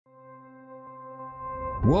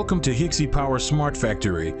Welcome to HYXiPOWER Smart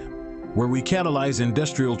Factory, where we catalyze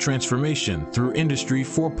industrial transformation through Industry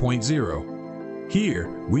 4.0. Here,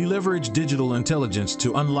 we leverage digital intelligence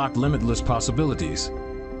to unlock limitless possibilities.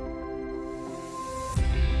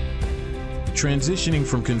 Transitioning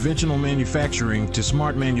from conventional manufacturing to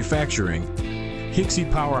smart manufacturing,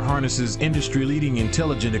 HYXiPOWER harnesses industry-leading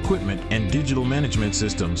intelligent equipment and digital management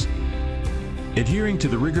systems. Adhering to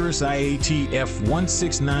the rigorous IATF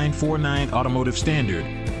 16949 automotive standard,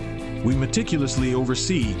 we meticulously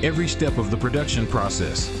oversee every step of the production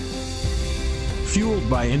process. Fueled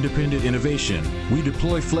by independent innovation, we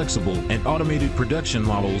deploy flexible and automated production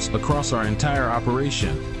models across our entire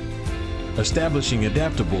operation, establishing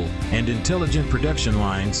adaptable and intelligent production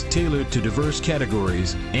lines tailored to diverse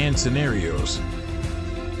categories and scenarios.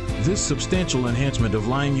 This substantial enhancement of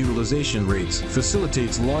line utilization rates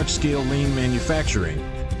facilitates large-scale lean manufacturing,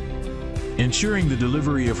 ensuring the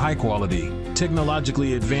delivery of high-quality,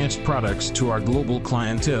 technologically advanced products to our global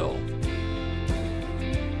clientele.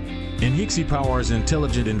 In HYXiPOWER's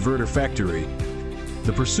intelligent inverter factory,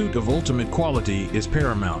 the pursuit of ultimate quality is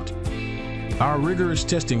paramount. Our rigorous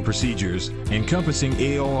testing procedures, encompassing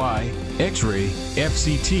AOI, X-ray,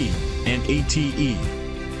 FCT, and ATE,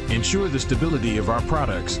 ensure the stability of our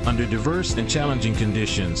products under diverse and challenging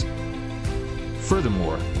conditions.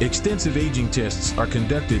 Furthermore, extensive aging tests are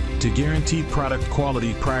conducted to guarantee product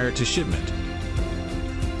quality prior to shipment.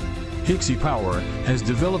 HYXiPOWER has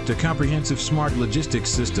developed a comprehensive smart logistics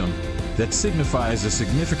system that signifies a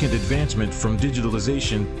significant advancement from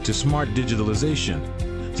digitalization to smart digitalization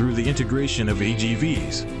through the integration of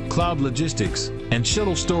AGVs, cloud logistics, and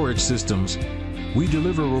shuttle storage systems. We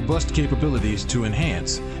deliver robust capabilities to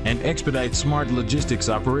enhance and expedite smart logistics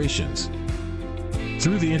operations.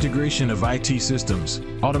 Through the integration of IT systems,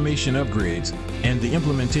 automation upgrades, and the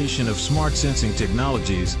implementation of smart sensing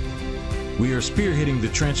technologies, we are spearheading the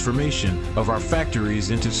transformation of our factories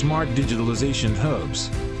into smart digitalization hubs.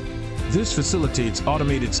 This facilitates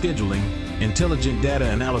automated scheduling, intelligent data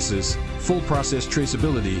analysis, full process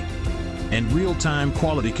traceability, and real-time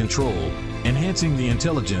quality control, enhancing the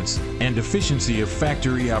intelligence and efficiency of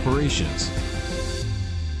factory operations.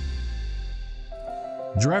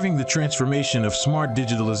 Driving the transformation of smart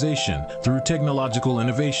digitalization through technological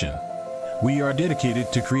innovation, we are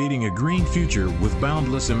dedicated to creating a green future with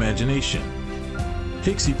boundless imagination.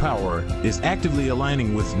 HYXiPOWER is actively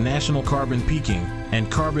aligning with national carbon peaking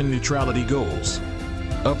and carbon neutrality goals,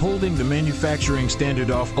 upholding the manufacturing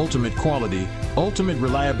standard of ultimate quality, ultimate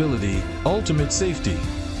reliability, ultimate safety,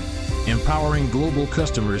 empowering global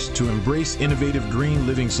customers to embrace innovative green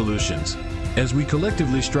living solutions as we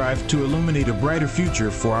collectively strive to illuminate a brighter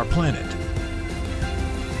future for our planet.